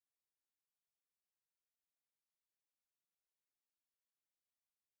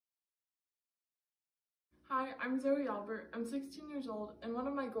Hi, I'm Zoey Albert. I'm 16 years old, and one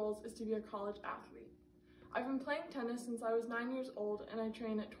of my goals is to be a college athlete. I've been playing tennis since I was 9 years old, and I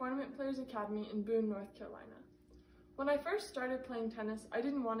train at Tournament Players Academy in Boone, North Carolina. When I first started playing tennis, I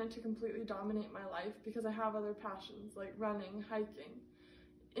didn't want it to completely dominate my life because I have other passions like running, hiking.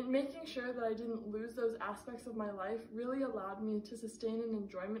 In making sure that I didn't lose those aspects of my life really allowed me to sustain an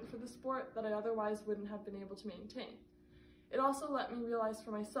enjoyment for the sport that I otherwise wouldn't have been able to maintain. It also let me realize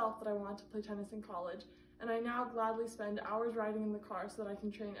for myself that I wanted to play tennis in college, and I now gladly spend hours riding in the car so that I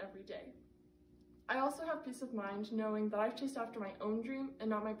can train every day. I also have peace of mind knowing that I've chased after my own dream and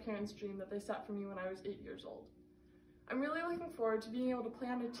not my parents' dream that they set for me when I was 8 years old. I'm really looking forward to being able to play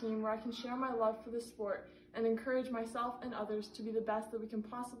on a team where I can share my love for the sport and encourage myself and others to be the best that we can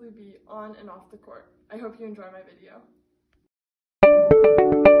possibly be on and off the court. I hope you enjoy my video.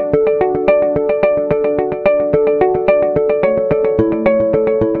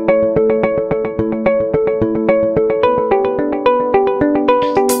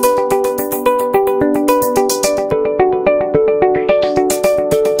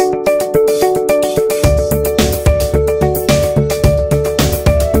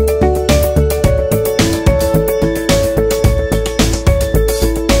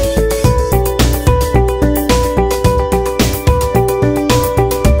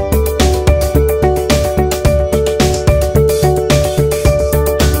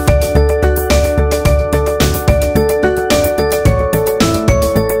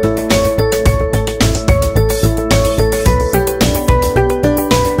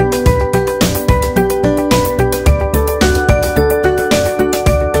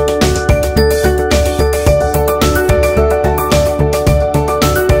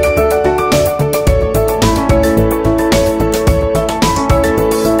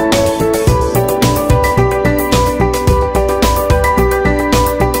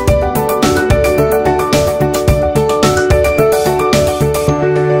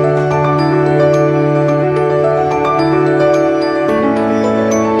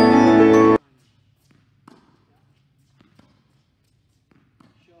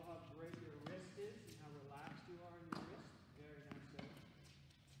 Show how great your wrist is and how relaxed you are in your wrist. Very nice there.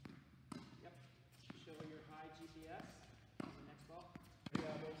 Yep. Show your high GPS on the next ball. Big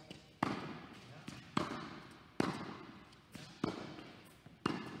elbows.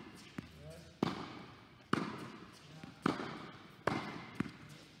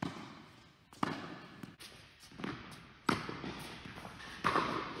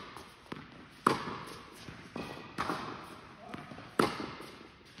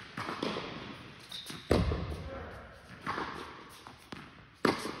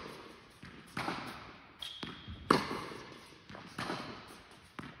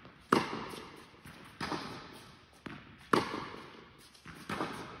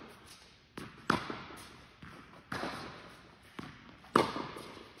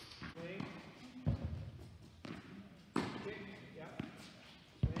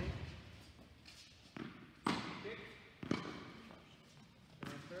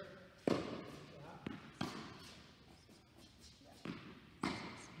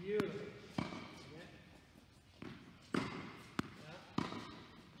 Beautiful.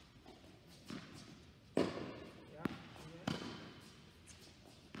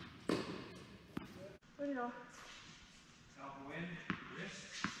 There you go.